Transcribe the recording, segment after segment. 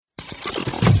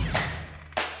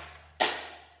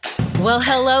Well,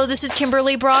 hello, this is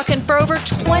Kimberly Brock, and for over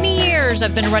 20 years,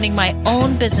 I've been running my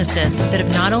own businesses that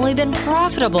have not only been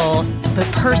profitable, but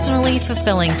personally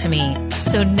fulfilling to me.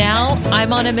 So now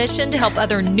I'm on a mission to help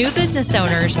other new business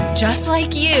owners, just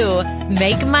like you,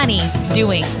 make money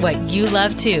doing what you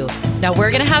love too. Now we're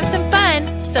going to have some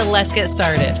fun, so let's get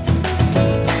started.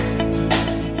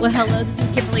 Well, hello, this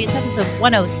is Kimberly. It's episode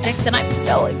 106, and I'm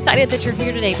so excited that you're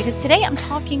here today because today I'm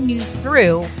talking you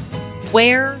through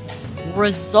where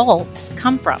results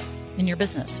come from in your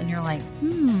business. And you're like,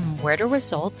 where do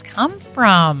results come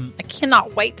from? I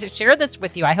cannot wait to share this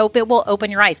with you. I hope it will open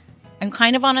your eyes. I'm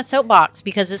kind of on a soapbox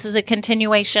because this is a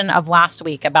continuation of last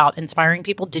week about inspiring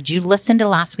people. Did you listen to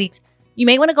last week's? You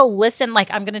may want to go listen. Like,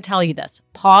 I'm going to tell you this.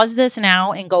 Pause this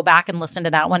now and go back and listen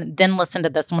to that one. Then listen to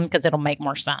this one because it'll make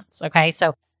more sense. Okay.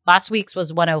 So last week's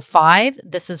was 105.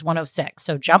 This is 106.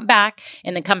 So jump back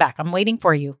and then come back. I'm waiting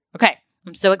for you. Okay.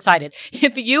 I'm so excited.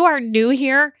 If you are new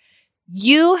here,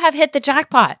 you have hit the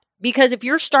jackpot because if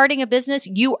you're starting a business,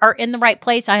 you are in the right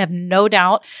place. I have no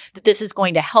doubt that this is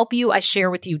going to help you. I share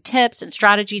with you tips and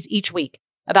strategies each week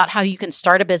about how you can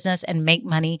start a business and make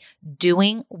money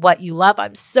doing what you love.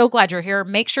 I'm so glad you're here.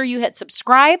 Make sure you hit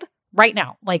subscribe right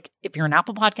now. Like if you're an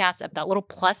Apple Podcast, that little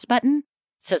plus button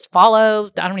says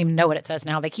follow. I don't even know what it says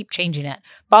now. They keep changing it.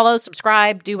 Follow,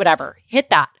 subscribe, do whatever.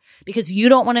 Hit that because you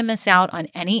don't want to miss out on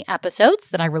any episodes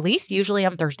that I release, usually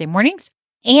on Thursday mornings.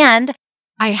 And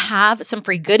I have some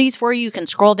free goodies for you. You can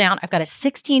scroll down. I've got a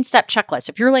 16-step checklist.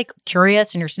 If you're like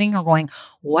curious and you're sitting here going,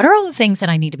 what are all the things that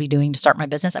I need to be doing to start my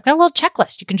business? I've got a little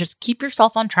checklist. You can just keep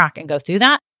yourself on track and go through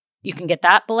that. You can get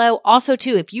that below. Also,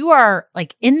 too, if you are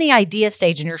like in the idea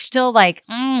stage and you're still like,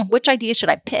 which idea should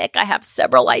I pick? I have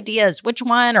several ideas. Which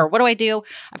one or what do I do?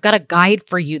 I've got a guide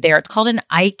for you there. It's called an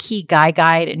Ikigai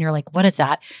guide. And you're like, what is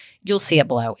that? You'll see it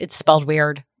below. It's spelled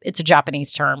weird. It's a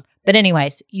Japanese term. But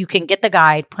anyways, you can get the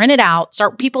guide, print it out.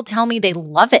 People tell me they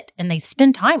love it and they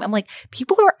spend time. I'm like,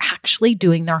 people are actually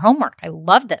doing their homework. I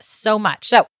love this so much.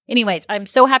 So anyways, I'm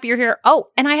so happy you're here. Oh,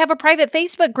 and I have a private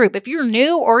Facebook group. If you're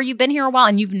new or you've been here a while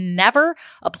and you've never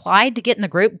applied to get in the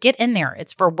group, get in there.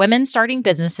 It's for women starting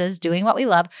businesses, doing what we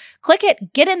love. Click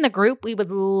it, get in the group. We would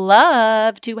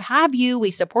love to have you. We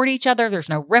support each other. There's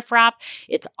no riffraff.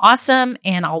 It's awesome.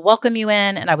 And I'll welcome you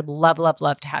in. And I would love, love,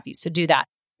 love to have you. So do that.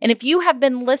 And if you have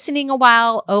been listening a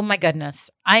while, oh my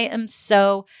goodness, I am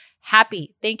so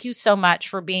happy. Thank you so much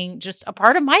for being just a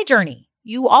part of my journey.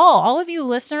 You all of you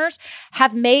listeners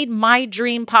have made my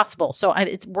dream possible. So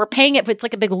we're paying it. It's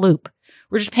like a big loop.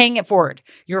 We're just paying it forward.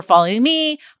 You're following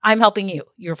me. I'm helping you.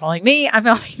 You're following me. I'm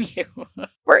helping you.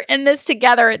 We're in this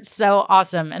together. It's so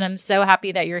awesome. And I'm so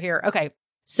happy that you're here. Okay.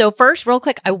 So first, real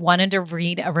quick, I wanted to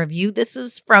read a review. This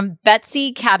is from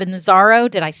Betsy Catanzaro.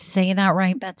 Did I say that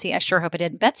right, Betsy? I sure hope I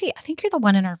did. Betsy, I think you're the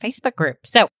one in our Facebook group.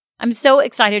 So I'm so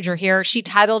excited you're here. She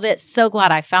titled it, So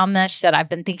Glad I Found This. She said, I've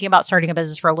been thinking about starting a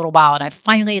business for a little while, and I'm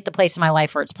finally at the place in my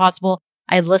life where it's possible.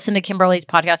 I had listened to Kimberly's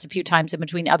podcast a few times in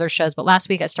between other shows, but last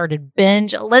week I started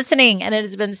binge listening, and it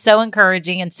has been so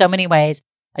encouraging in so many ways.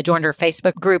 I joined her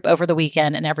Facebook group over the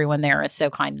weekend, and everyone there is so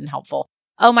kind and helpful.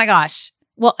 Oh my gosh.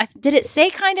 Well, did it say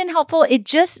kind and helpful? It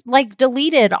just like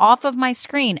deleted off of my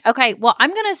screen. Okay, well,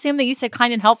 I'm going to assume that you said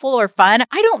kind and helpful or fun.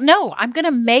 I don't know. I'm going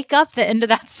to make up the end of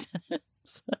that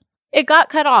sentence. It got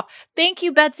cut off. Thank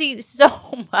you, Betsy,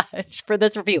 so much for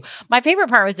this review. My favorite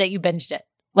part was that you binged it.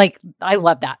 Like, I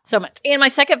love that so much. And my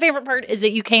second favorite part is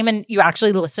that you came and you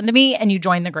actually listened to me and you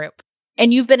joined the group.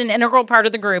 And you've been an integral part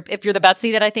of the group if you're the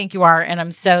Betsy that I think you are. And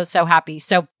I'm so, so happy.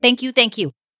 So thank you. Thank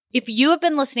you. If you have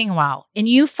been listening a while and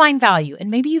you find value and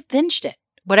maybe you've binged it,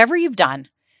 whatever you've done,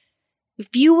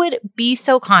 if you would be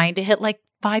so kind to hit like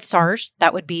 5 stars,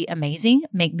 that would be amazing.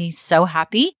 Make me so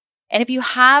happy. And if you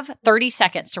have 30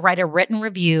 seconds to write a written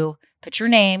review, put your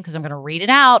name because I'm going to read it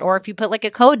out. Or if you put like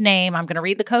a code name, I'm going to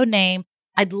read the code name.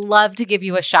 I'd love to give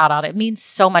you a shout out. It means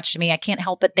so much to me. I can't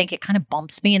help but think it kind of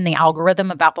bumps me in the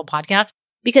algorithm of Apple Podcasts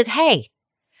because, hey,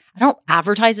 I don't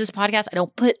advertise this podcast. I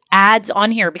don't put ads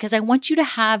on here because I want you to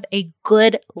have a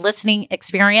good listening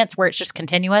experience where it's just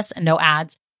continuous and no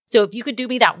ads. So if you could do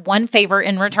me that one favor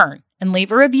in return and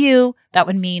leave a review, that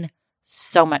would mean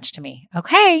so much to me.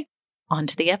 Okay, on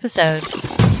to the episode.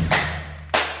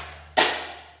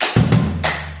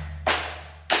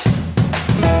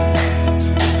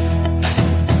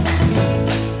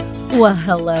 Well,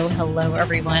 hello,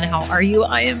 everyone. How are you?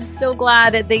 I am so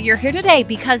glad that you're here today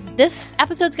because this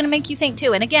episode's going to make you think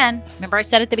too. And again, remember I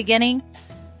said at the beginning,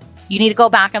 you need to go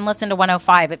back and listen to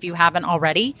 105 if you haven't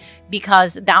already,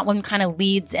 because that one kind of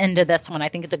leads into this one. I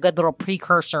think it's a good little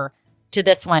precursor to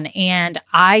this one. And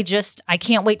I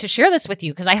can't wait to share this with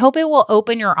you because I hope it will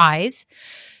open your eyes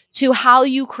to how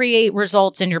you create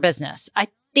results in your business. I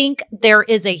think there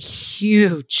is a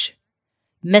huge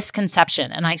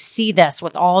misconception, and I see this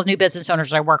with all new business owners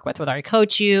that I work with, whether I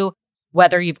coach you,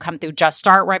 whether you've come through Just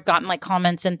Start where I've gotten like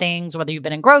comments and things, whether you've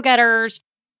been in Grow Getters,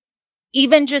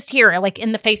 even just here, like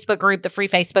in the Facebook group, the free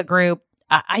Facebook group,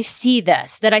 I see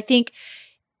this, that I think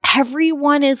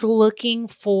everyone is looking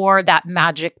for that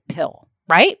magic pill,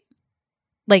 right?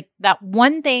 Like that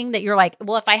one thing that you're like,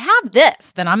 well, if I have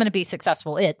this, then I'm going to be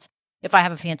successful. It's if I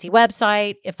have a fancy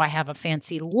website, if I have a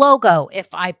fancy logo, if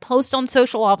I post on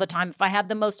social all the time, if I have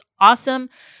the most awesome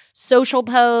social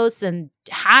posts and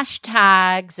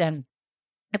hashtags, and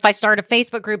if I start a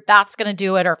Facebook group, that's going to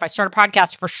do it. Or if I start a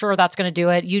podcast, for sure, that's going to do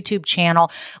it. YouTube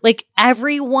channel. Like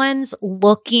everyone's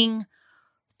looking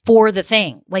for the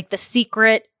thing, like the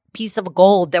secret piece of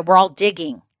gold that we're all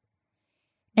digging.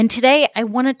 And today I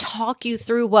want to talk you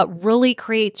through what really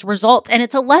creates results. And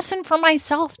it's a lesson for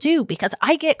myself too, because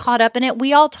I get caught up in it.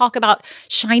 We all talk about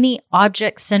shiny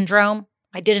object syndrome.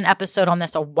 I did an episode on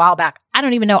this a while back. I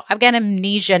don't even know. I've got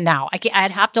amnesia now.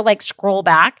 I'd have to like scroll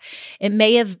back. It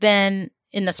may have been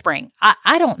in the spring.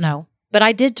 I don't know, but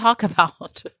I did talk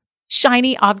about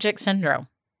shiny object syndrome.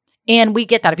 And we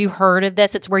get that. Have you heard of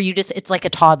this? It's where it's like a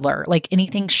toddler, like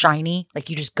anything shiny, like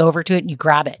you just go over to it and you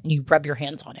grab it and you rub your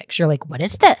hands on it. Cause you're like, what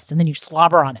is this? And then you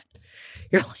slobber on it.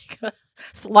 You're like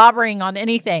slobbering on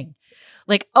anything.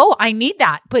 Like, oh, I need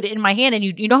that. Put it in my hand. And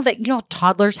you know,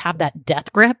 toddlers have that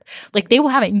death grip. Like they will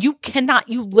have it. And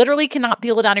you literally cannot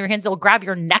peel it out of your hands. They'll grab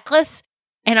your necklace.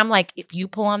 And I'm like, if you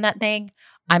pull on that thing,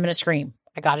 I'm going to scream.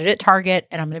 I got it at Target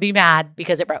and I'm going to be mad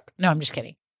because it broke. No, I'm just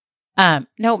kidding.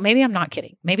 No, maybe I'm not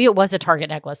kidding. Maybe it was a Target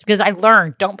necklace because I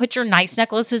learned don't put your nice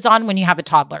necklaces on when you have a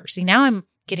toddler. See, now I'm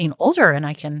getting older and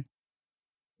I can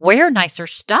wear nicer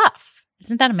stuff.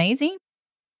 Isn't that amazing?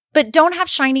 But don't have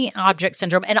shiny object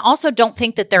syndrome. And also don't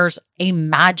think that there's a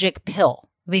magic pill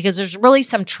because there's really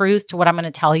some truth to what I'm going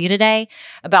to tell you today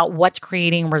about what's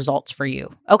creating results for you.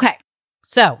 Okay.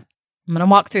 So I'm going to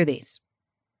walk through these.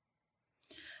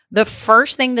 The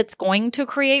first thing that's going to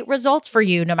create results for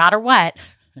you, no matter what,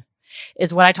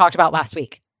 is what I talked about last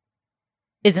week,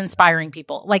 is inspiring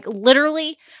people. Like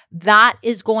literally that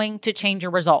is going to change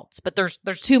your results, but there's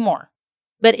two more.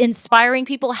 But inspiring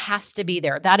people has to be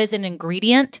there. That is an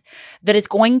ingredient that is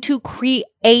going to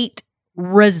create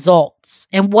results.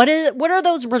 And what are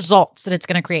those results that it's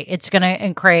going to create? It's going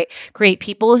to create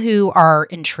people who are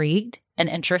intrigued and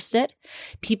interested,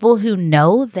 people who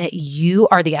know that you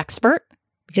are the expert,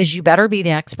 because you better be the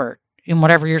expert in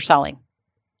whatever you're selling.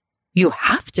 You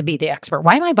have to be the expert.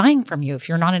 Why am I buying from you if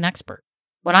you're not an expert?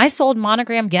 When I sold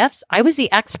Monogram gifts, I was the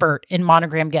expert in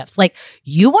Monogram gifts. Like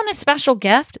you want a special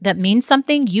gift that means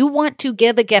something. You want to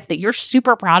give a gift that you're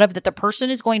super proud of, that the person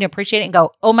is going to appreciate it and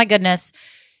go, oh my goodness,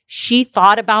 she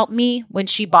thought about me when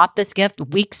she bought this gift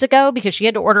weeks ago because she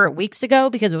had to order it weeks ago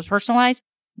because it was personalized.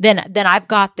 Then I've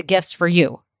got the gifts for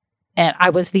you. And I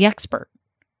was the expert.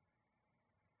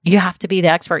 You have to be the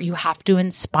expert. You have to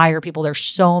inspire people. There's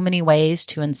so many ways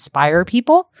to inspire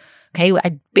people. Okay.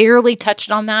 I barely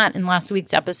touched on that in last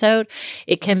week's episode.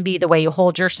 It can be the way you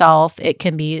hold yourself. It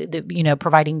can be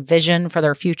providing vision for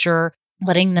their future,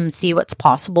 letting them see what's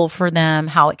possible for them,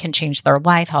 how it can change their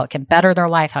life, how it can better their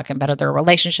life, how it can better their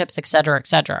relationships, et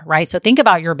cetera, right? So think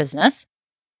about your business.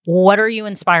 What are you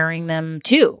inspiring them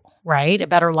to? Right? A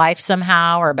better life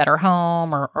somehow, or a better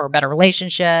home, or better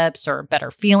relationships, or better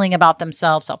feeling about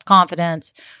themselves,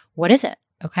 self-confidence. What is it?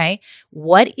 Okay.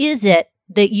 What is it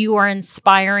that you are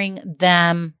inspiring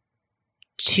them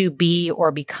to be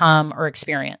or become or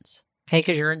experience? Okay.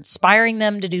 Because you're inspiring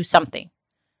them to do something.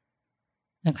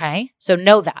 Okay. So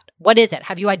know that. What is it?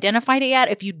 Have you identified it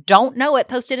yet? If you don't know it,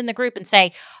 post it in the group and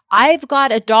say, I've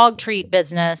got a dog treat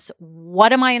business.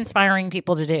 What am I inspiring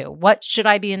people to do? What should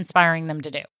I be inspiring them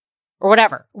to do? Or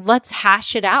whatever. Let's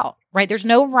hash it out, right? There's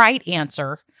no right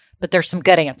answer, but there's some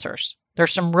good answers.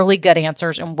 There's some really good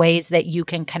answers and ways that you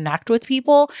can connect with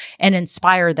people and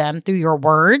inspire them through your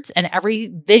words and every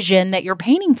vision that you're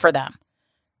painting for them.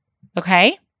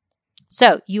 Okay?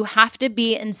 So you have to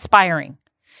be inspiring.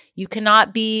 You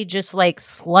cannot be just like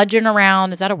sludging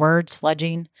around. Is that a word?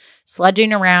 Sludging?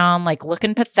 Sludging around, like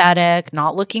looking pathetic,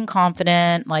 not looking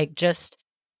confident, like just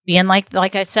being like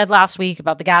I said last week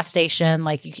about the gas station,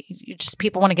 like you just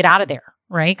people want to get out of there,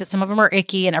 right? Because some of them are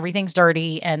icky and everything's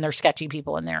dirty and there's sketchy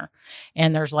people in there.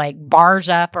 And there's like bars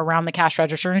up around the cash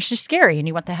register and it's just scary. And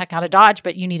you want the heck out of Dodge,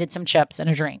 but you needed some chips and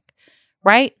a drink,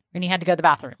 right? And you had to go to the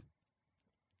bathroom,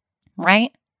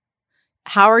 right?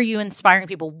 How are you inspiring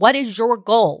people? What is your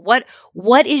goal?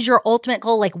 What is your ultimate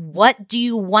goal? Like, what do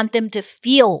you want them to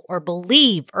feel or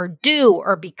believe or do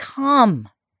or become?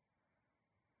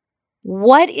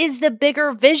 What is the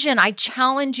bigger vision? I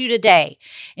challenge you today.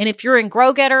 And if you're in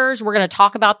Grow Getters, we're going to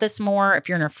talk about this more. If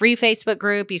you're in a free Facebook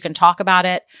group, you can talk about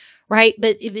it, right?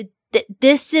 But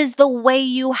this is the way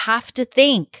you have to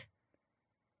think.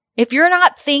 If you're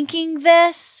not thinking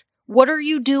this, what are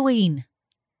you doing?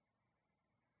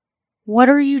 What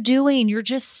are you doing? You're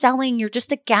just selling. You're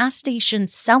just a gas station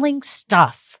selling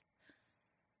stuff.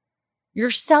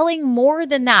 You're selling more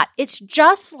than that. It's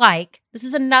just like,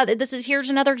 here's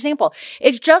another example.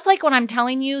 It's just like when I'm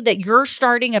telling you that you're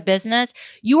starting a business,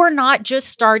 you are not just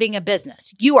starting a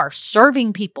business. You are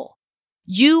serving people.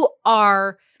 You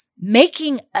are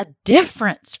making a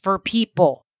difference for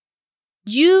people.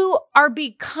 You are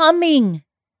becoming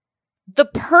the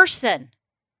person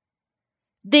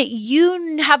that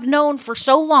you have known for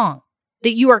so long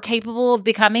that you are capable of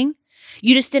becoming.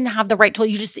 You just didn't have the right tool.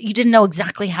 You didn't know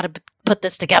exactly how to put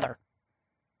this together.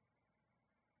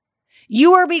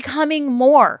 You are becoming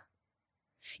more.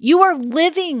 You are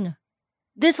living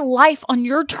this life on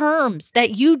your terms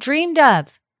that you dreamed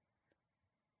of.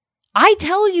 I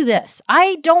tell you this.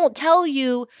 I don't tell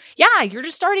you, yeah, you're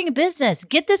just starting a business.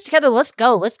 Get this together. Let's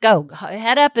go. Let's go.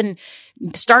 Head up and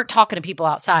start talking to people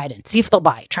outside and see if they'll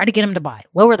buy. Try to get them to buy.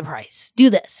 Lower the price. Do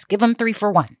this. Give them 3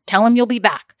 for $1. Tell them you'll be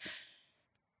back. I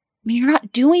mean, you're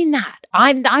not doing that.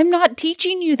 I'm not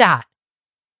teaching you that.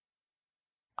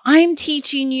 I'm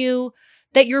teaching you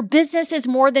that your business is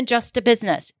more than just a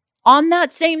business. On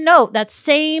that same note, that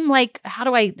same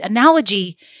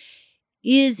analogy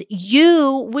is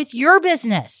you with your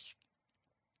business.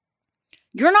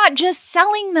 You're not just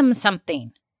selling them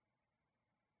something.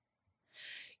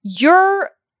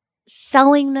 You're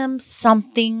selling them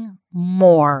something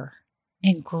more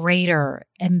and greater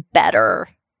and better.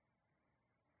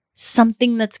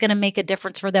 Something that's going to make a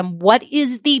difference for them. What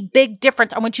is the big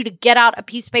difference? I want you to get out a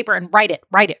piece of paper and write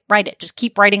it. Just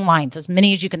keep writing lines, as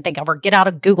many as you can think of, or get out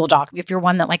a Google Doc if you're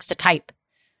one that likes to type.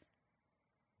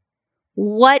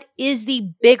 What is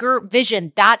the bigger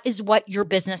vision? That is what your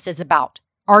business is about.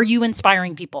 Are you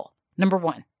inspiring people? Number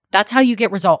one, that's how you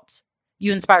get results.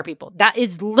 You inspire people. That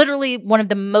is literally one of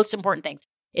the most important things.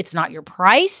 It's not your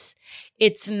price.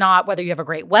 It's not whether you have a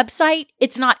great website.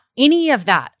 It's not any of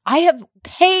that. I have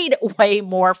paid way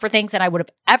more for things than I would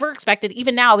have ever expected.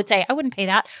 Even now, I would say I wouldn't pay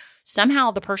that.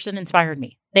 Somehow the person inspired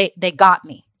me. They got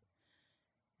me.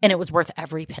 And it was worth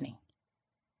every penny.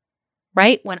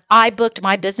 Right? When I booked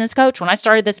my business coach, when I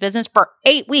started this business for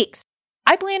 8 weeks,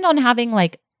 I planned on having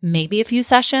maybe a few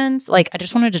sessions. I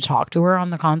just wanted to talk to her on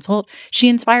the consult. She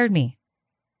inspired me.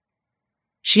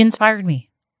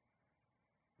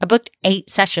 I booked 8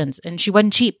 sessions and she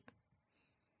wasn't cheap.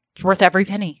 It's worth every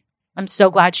penny. I'm so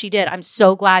glad she did. I'm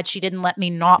so glad she didn't let me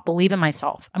not believe in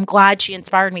myself. I'm glad she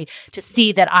inspired me to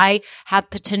see that I have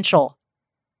potential.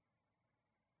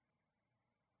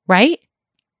 Right?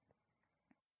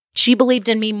 She believed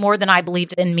in me more than I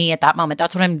believed in me at that moment.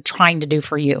 That's what I'm trying to do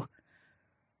for you.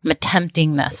 I'm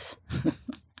attempting this.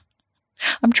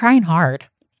 I'm trying hard.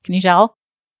 Can you tell?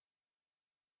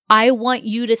 I want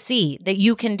you to see that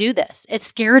you can do this. As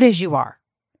scared as you are.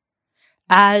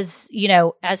 As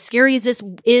scary as this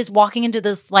is, walking into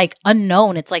this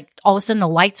unknown, it's all of a sudden the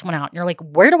lights went out and you're like,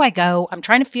 where do I go? I'm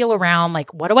trying to feel around.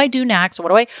 What do I do next? What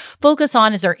do I focus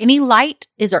on? Is there any light?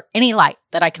 Is there any light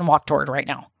that I can walk toward right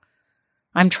now?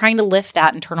 I'm trying to lift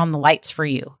that and turn on the lights for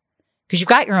you because you've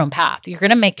got your own path. You're going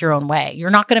to make your own way. Your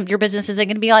business isn't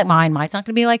going to be like mine. Mine's not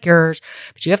going to be like yours,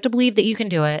 but you have to believe that you can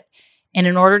do it. And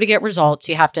in order to get results,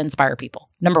 you have to inspire people.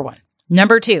 Number 1.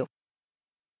 Number 2,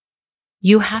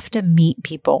 you have to meet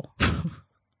people.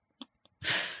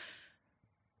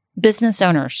 Business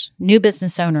owners, new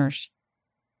business owners,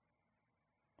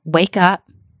 wake up.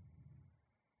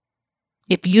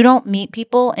 If you don't meet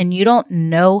people and you don't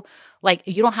know,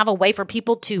 you don't have a way for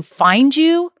people to find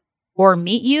you or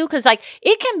meet you, because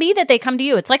it can be that they come to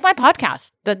you. It's like my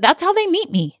podcast. That's how they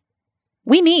meet me.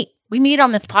 We meet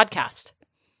on this podcast.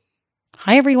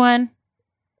 Hi, everyone.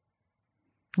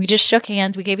 We just shook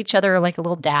hands. We gave each other a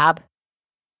little dab,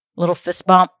 a little fist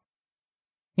bump,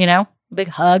 a big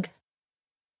hug.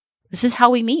 This is how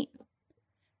we meet.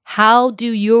 How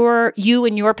do you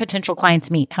and your potential clients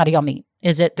meet? How do y'all meet?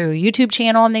 Is it through a YouTube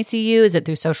channel and they see you? Is it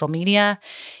through social media?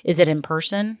 Is it in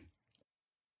person?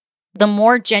 The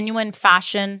more genuine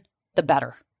fashion, the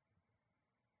better.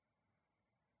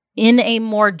 In a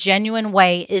more genuine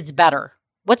way is better.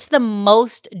 What's the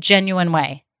most genuine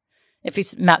way if you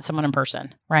met someone in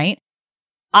person, right?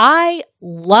 I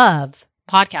love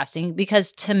podcasting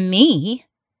because to me,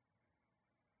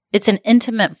 it's an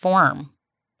intimate form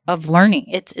of learning.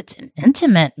 It's an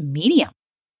intimate medium.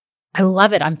 I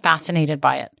love it. I'm fascinated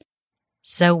by it.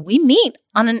 So we meet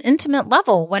on an intimate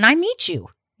level when I meet you,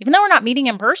 even though we're not meeting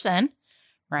in person,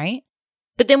 right?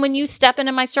 But then when you step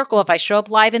into my circle, if I show up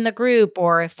live in the group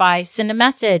or if I send a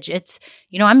message, it's,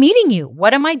 I'm meeting you.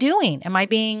 What am I doing? Am I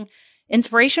being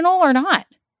inspirational or not?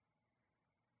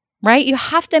 Right? You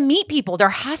have to meet people. There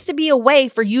has to be a way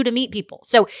for you to meet people.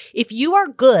 So if you are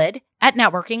good at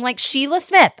networking, like Sheila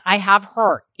Smith, I have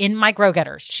her in my Grow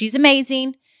Getters. She's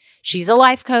amazing. She's a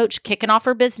life coach, kicking off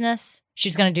her business.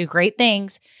 She's going to do great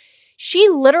things. She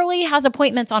literally has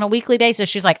appointments on a weekly basis.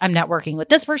 She's like, I'm networking with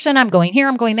this person. I'm going here.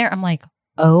 I'm going there. I'm like,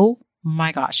 oh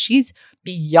my gosh, she's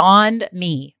beyond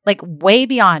me, like way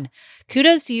beyond.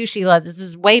 Kudos to you, Sheila. This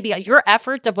is way beyond. Your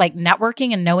efforts of like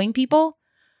networking and knowing people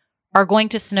are going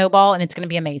to snowball and it's going to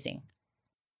be amazing.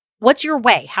 What's your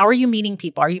way? How are you meeting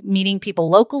people? Are you meeting people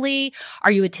locally?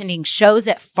 Are you attending shows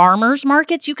at farmers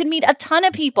markets? You can meet a ton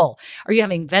of people. Are you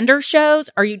having vendor shows?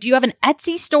 Do you have an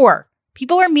Etsy store?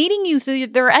 People are meeting you through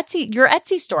your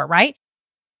Etsy store, right?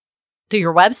 Through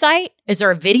your website? Is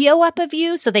there a video up of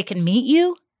you so they can meet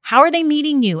you? How are they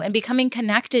meeting you and becoming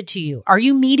connected to you? Are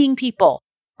you meeting people?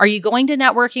 Are you going to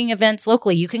networking events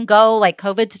locally? You can go, like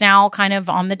COVID's now kind of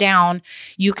on the down.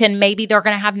 Maybe they're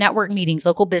going to have network meetings,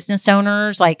 local business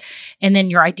owners, and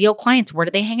then your ideal clients, where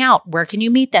do they hang out? Where can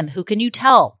you meet them? Who can you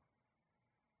tell?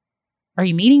 Are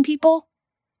you meeting people?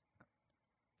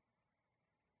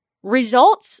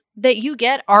 Results that you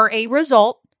get are a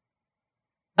result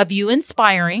of you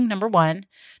inspiring, number one.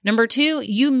 Number two,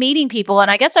 you meeting people.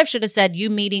 And I guess I should have said you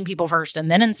meeting people first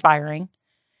and then inspiring.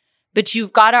 But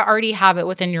you've got to already have it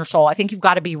within your soul. I think you've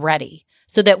got to be ready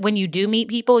so that when you do meet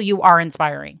people, you are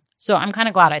inspiring. So I'm kind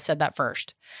of glad I said that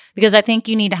first because I think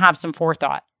you need to have some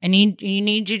forethought and you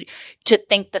need to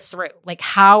think this through. Like,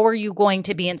 how are you going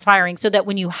to be inspiring so that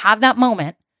when you have that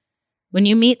moment, when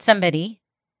you meet somebody,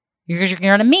 you're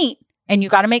going to meet and you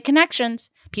got to make connections.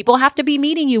 People have to be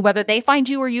meeting you, whether they find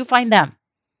you or you find them.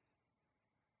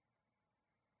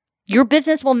 Your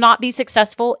business will not be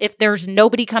successful if there's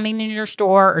nobody coming in your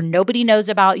store or nobody knows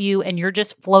about you and you're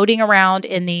just floating around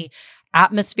in the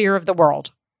atmosphere of the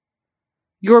world.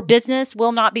 Your business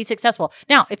will not be successful.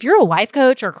 Now, if you're a life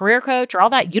coach or a career coach or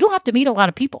all that, you don't have to meet a lot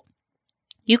of people.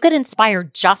 You could inspire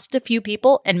just a few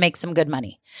people and make some good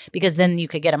money because then you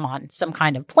could get them on some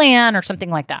kind of plan or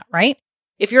something like that, right?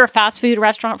 If you're a fast food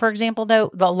restaurant, for example,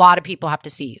 though, a lot of people have to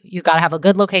see you. You got to have a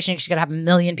good location. You got to have 1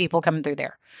 million people coming through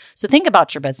there. So think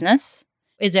about your business.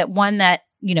 Is it one that,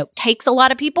 takes a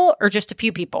lot of people or just a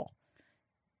few people?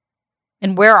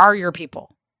 And where are your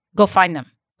people? Go find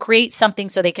them. Create something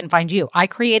so they can find you. I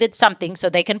created something so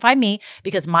they can find me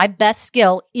because my best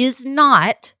skill is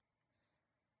not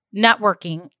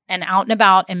networking and out and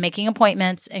about and making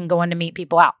appointments and going to meet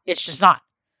people out. It's just not.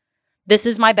 This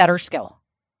is my better skill.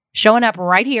 Showing up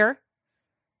right here,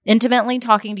 intimately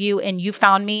talking to you, and you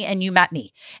found me and you met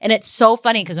me. And it's so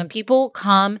funny because when people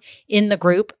come in the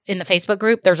group, in the Facebook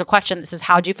group, there's a question that says,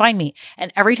 how'd you find me?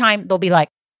 And every time they'll be like,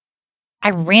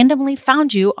 I randomly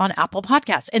found you on Apple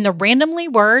Podcasts. And the randomly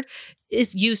word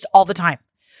is used all the time.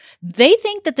 They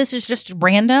think that this is just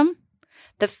random.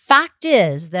 The fact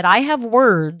is that I have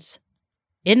words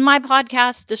in my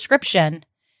podcast description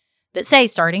that say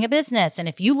starting a business. And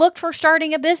if you look for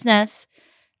starting a business,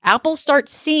 Apple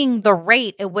starts seeing the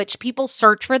rate at which people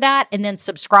search for that and then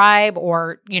subscribe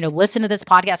or, listen to this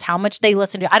podcast, how much they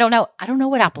listen to. I don't know. I don't know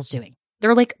what Apple's doing.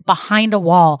 They're like behind a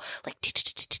wall,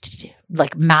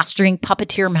 like mastering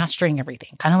everything,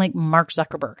 kind of like Mark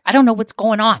Zuckerberg. I don't know what's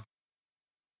going on.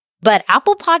 But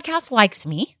Apple Podcasts likes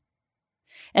me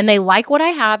and they like what I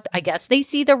have. I guess they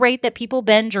see the rate that people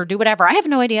binge or do whatever. I have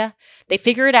no idea. They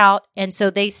figure it out. And so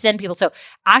they send people. So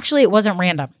actually it wasn't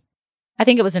random. I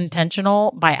think it was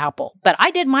intentional by Apple, but I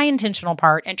did my intentional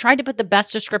part and tried to put the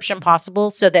best description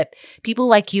possible so that people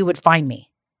like you would find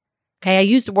me. Okay. I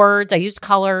used words. I used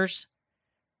colors.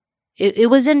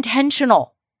 It was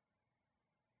intentional.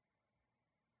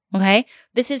 Okay.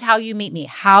 This is how you meet me.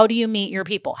 How do you meet your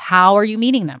people? How are you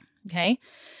meeting them? Okay.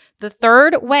 The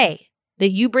third way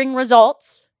that you bring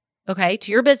results, okay,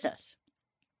 to your business.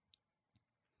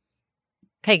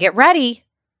 Okay. Get ready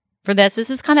for this. This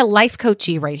is kind of life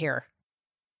coachy right here.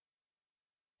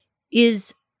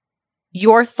 Is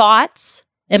your thoughts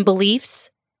and beliefs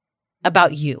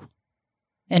about you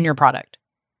and your product.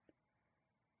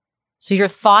 So your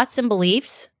thoughts and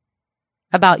beliefs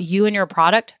about you and your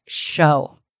product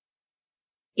show.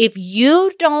 If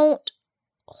you don't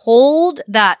hold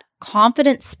that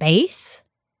confident space,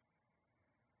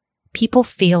 people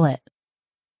feel it.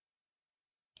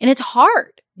 And it's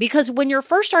hard because when you're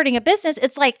first starting a business,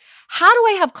 it's like, how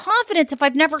do I have confidence if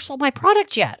I've never sold my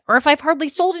product yet? Or if I've hardly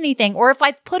sold anything? Or if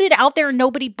I've put it out there and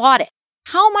nobody bought it?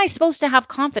 How am I supposed to have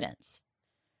confidence?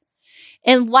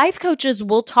 And life coaches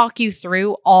will talk you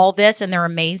through all this, and they're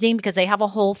amazing because they have a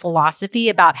whole philosophy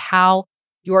about how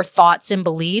your thoughts and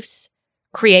beliefs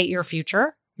create your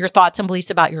future, your thoughts and beliefs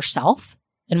about yourself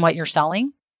and what you're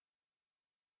selling.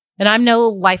 And I'm no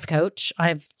life coach.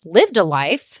 I've lived a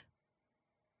life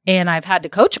and I've had to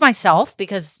coach myself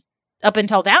because up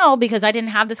until now, because I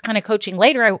didn't have this kind of coaching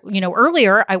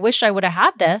earlier, I wish I would have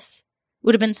had this. It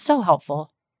would have been so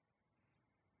helpful.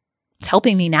 It's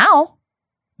helping me now,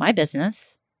 my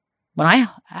business, when I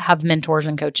have mentors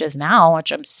and coaches now,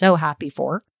 which I'm so happy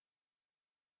for.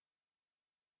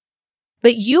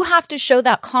 But you have to show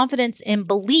that confidence and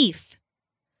belief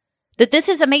that this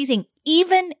is amazing,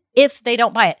 even if they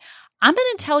don't buy it. I'm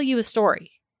going to tell you a story.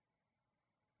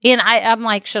 And I'm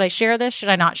like, should I share this? Should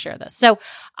I not share this? So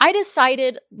I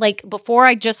decided, before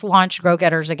I just launched Grow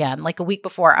Getters again, a week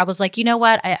before, I was like, you know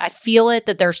what? I feel it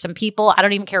that there's some people. I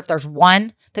don't even care if there's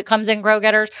one that comes in Grow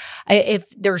Getters. If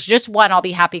there's just one, I'll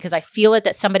be happy because I feel it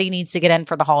that somebody needs to get in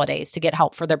for the holidays to get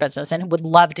help for their business and would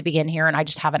love to be in here. And I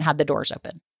just haven't had the doors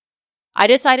open. I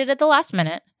decided at the last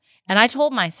minute, and I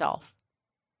told myself,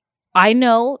 I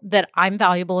know that I'm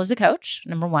valuable as a coach,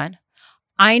 number one.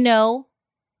 I know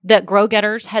that Grow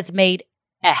Getters has made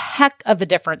a heck of a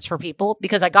difference for people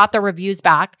because I got their reviews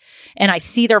back and I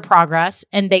see their progress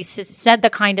and they said the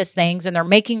kindest things and they're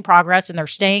making progress and they're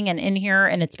staying in here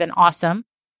and it's been awesome.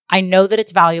 I know that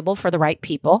it's valuable for the right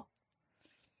people,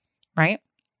 right?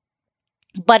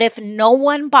 But if no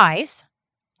one buys,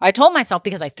 I told myself,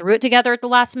 because I threw it together at the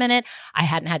last minute, I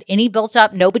hadn't had any built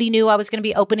up. Nobody knew I was going to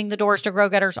be opening the doors to Grow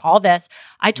Getters, all this.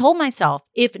 I told myself,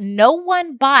 if no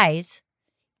one buys,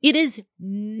 it is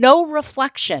no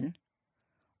reflection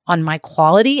on my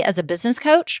quality as a business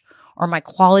coach or my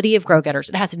quality of Grow Getters.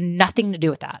 It has nothing to do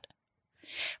with that.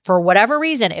 For whatever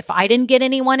reason, if I didn't get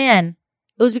anyone in,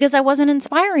 it was because I wasn't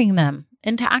inspiring them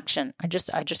into action. I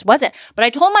just wasn't. But I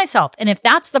told myself, and if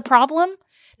that's the problem,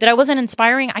 that I wasn't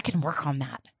inspiring, I can work on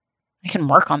that.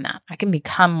 I can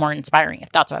become more inspiring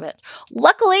if that's what it is.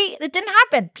 Luckily, it didn't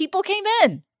happen. People came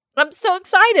in. I'm so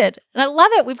excited. And I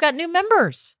love it. We've got new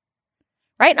members.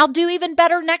 Right? And I'll do even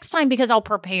better next time because I'll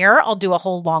prepare. I'll do a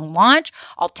whole long launch.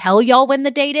 I'll tell y'all when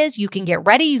the date is. You can get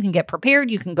ready. You can get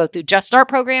prepared. You can go through Just Start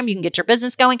program. You can get your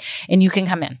business going and you can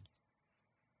come in.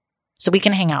 So we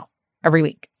can hang out every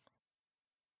week.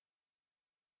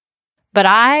 But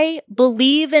I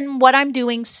believe in what I'm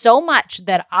doing so much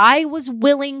that I was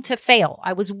willing to fail.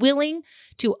 I was willing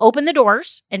to open the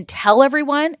doors and tell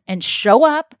everyone and show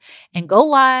up and go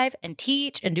live and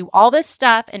teach and do all this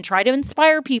stuff and try to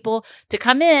inspire people to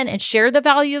come in and share the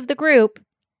value of the group,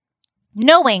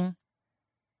 knowing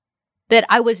that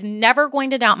I was never going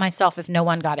to doubt myself if no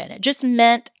one got in. It just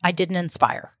meant I didn't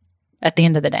inspire at the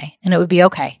end of the day, and it would be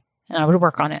okay, and I would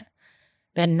work on it.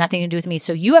 It had nothing to do with me.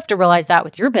 So you have to realize that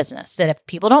with your business, that if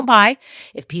people don't buy,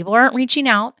 if people aren't reaching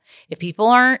out, if people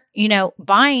aren't,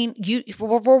 buying, you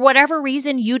for whatever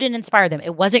reason, you didn't inspire them.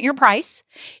 It wasn't your price.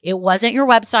 It wasn't your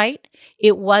website.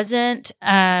 It wasn't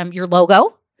your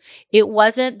logo. It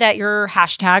wasn't that your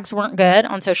hashtags weren't good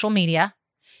on social media.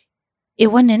 It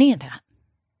wasn't any of that.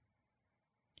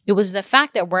 It was the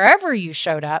fact that wherever you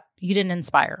showed up, you didn't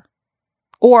inspire.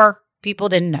 Or people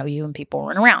didn't know you and people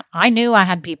weren't around. I knew I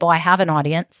had people. I have an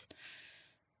audience,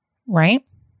 right?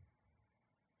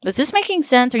 Is this making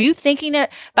sense? Are you thinking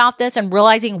about this and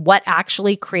realizing what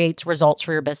actually creates results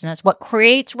for your business? What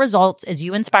creates results is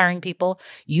you inspiring people,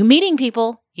 you meeting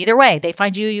people. Either way, they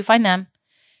find you, you find them,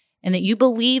 and that you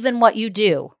believe in what you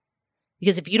do.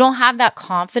 Because if you don't have that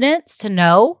confidence to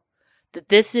know that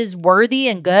this is worthy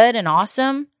and good and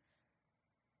awesome,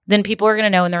 then people are going to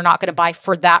know and they're not going to buy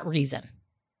for that reason.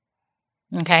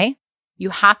 Okay? You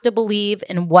have to believe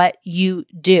in what you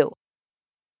do.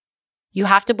 You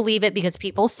have to believe it because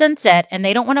people sense it and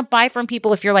they don't want to buy from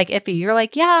people if you're like iffy. You're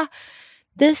like, yeah,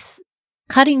 this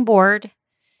cutting board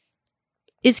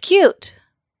is cute.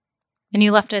 And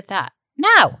you left it at that.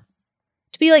 No.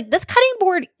 To be like, this cutting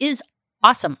board is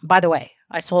awesome. By the way,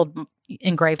 I sold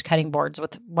engraved cutting boards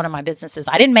with one of my businesses.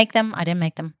 I didn't make them.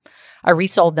 I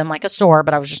resold them like a store,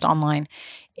 but I was just online.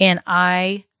 And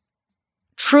I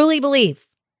truly believe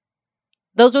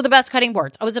those were the best cutting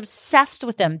boards. I was obsessed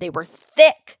with them. They were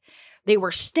thick. They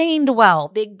were stained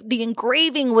well. The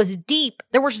engraving was deep.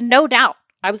 There was no doubt.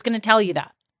 I was going to tell you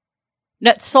that.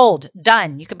 That's sold,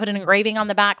 done. You can put an engraving on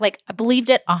the back. I believed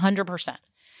it 100%.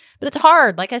 But it's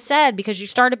hard, like I said, because you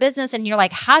start a business and you're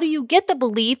like, how do you get the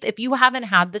belief if you haven't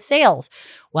had the sales?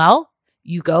 Well,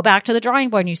 you go back to the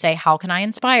drawing board and you say, how can I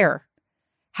inspire?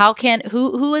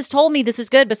 Who has told me this is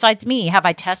good besides me? Have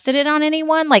I tested it on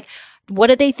anyone? What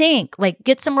do they think? Like,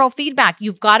 get some real feedback.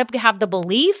 You've got to have the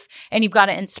belief and you've got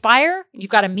to inspire.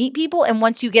 You've got to meet people. And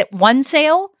once you get one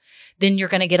sale, then you're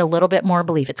going to get a little bit more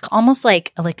belief. It's almost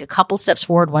like a couple steps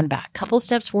forward, one back, couple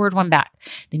steps forward, one back.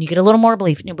 Then you get a little more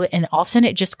belief and all of a sudden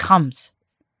it just comes.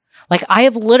 Like, I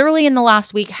have literally in the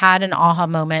last week had an aha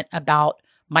moment about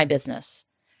my business.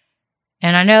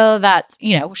 And I know that,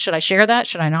 should I share that?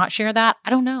 Should I not share that? I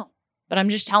don't know. But I'm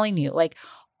just telling you, like,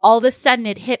 all of a sudden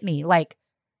it hit me like,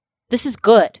 this is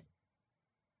good.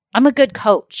 I'm a good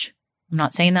coach. I'm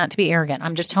not saying that to be arrogant.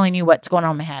 I'm just telling you what's going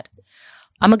on in my head.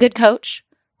 I'm a good coach.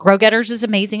 Grow Getters is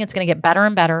amazing. It's going to get better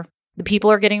and better. The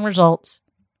people are getting results.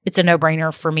 It's a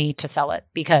no-brainer for me to sell it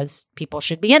because people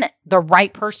should be in it. The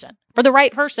right person. For the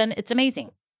right person, it's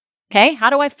amazing. Okay, how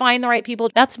do I find the right people?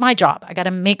 That's my job. I got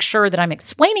to make sure that I'm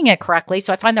explaining it correctly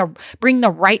so I bring the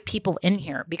right people in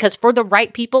here because for the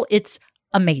right people, it's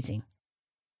amazing.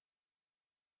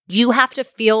 You have to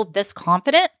feel this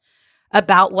confident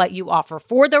about what you offer.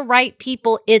 For the right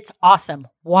people, it's awesome.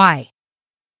 Why?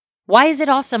 Why is it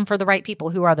awesome for the right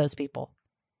people? Who are those people?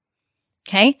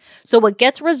 Okay, so what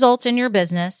gets results in your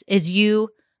business is you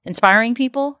inspiring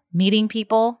people, meeting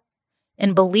people,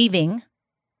 and believing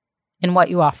in what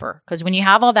you offer. Because when you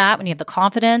have all that, when you have the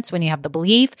confidence, when you have the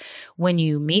belief, when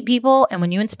you meet people, and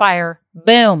when you inspire,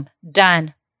 boom,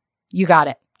 done. You got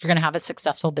it. You're going to have a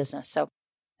successful business. So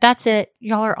that's it.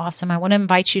 Y'all are awesome. I want to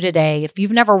invite you today. If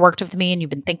you've never worked with me and you've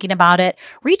been thinking about it,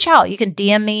 reach out. You can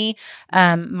DM me.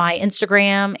 My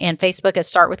Instagram and Facebook is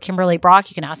Start with Kimberly Brock.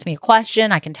 You can ask me a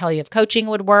question. I can tell you if coaching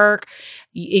would work.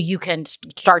 You can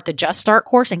start the Just Start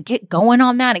course and get going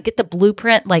on that and get the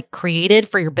blueprint created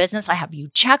for your business. I have you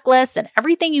checklists and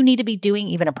everything you need to be doing,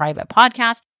 even a private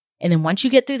podcast. And then once you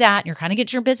get through that and you're kind of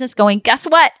getting your business going, guess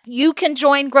what? You can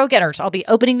join Grow Getters. I'll be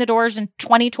opening the doors in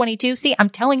 2022. See, I'm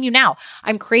telling you now,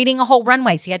 I'm creating a whole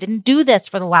runway. See, I didn't do this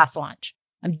for the last launch.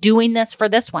 I'm doing this for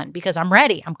this one because I'm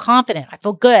ready. I'm confident. I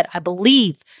feel good. I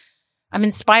believe. I'm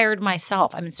inspired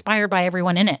myself. I'm inspired by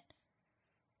everyone in it.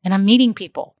 And I'm meeting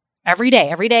people every day.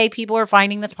 Every day people are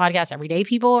finding this podcast. Every day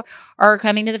people are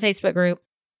coming to the Facebook group.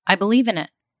 I believe in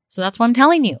it. So that's what I'm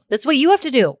telling you. That's what you have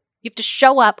to do. You have to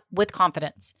show up with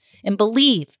confidence and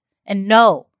believe and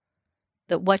know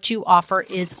that what you offer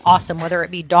is awesome, whether it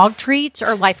be dog treats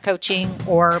or life coaching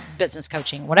or business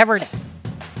coaching, whatever it is.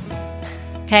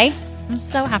 Okay? I'm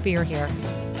so happy you're here.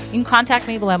 You can contact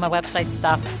me below. My website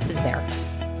stuff is there.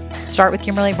 Start with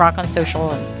Kimberly Brock on social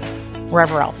and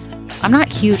wherever else. I'm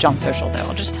not huge on social though.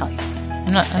 I'll just tell you.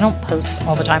 I don't post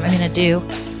all the time. I mean, I do.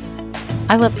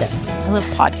 I love this. I love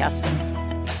podcasting.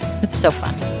 It's so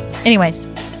fun. Anyways,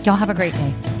 y'all have a great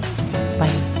day.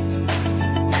 Bye.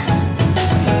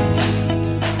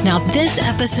 Now, this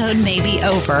episode may be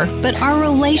over, but our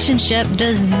relationship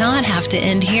does not have to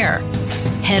end here.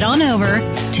 Head on over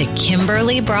to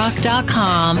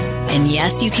KimberlyBrock.com, and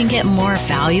yes, you can get more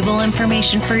valuable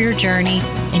information for your journey.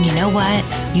 And you know what?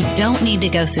 You don't need to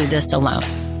go through this alone.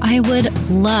 I would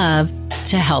love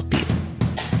to help you.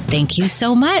 Thank you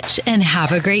so much, and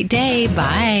have a great day.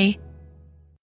 Bye.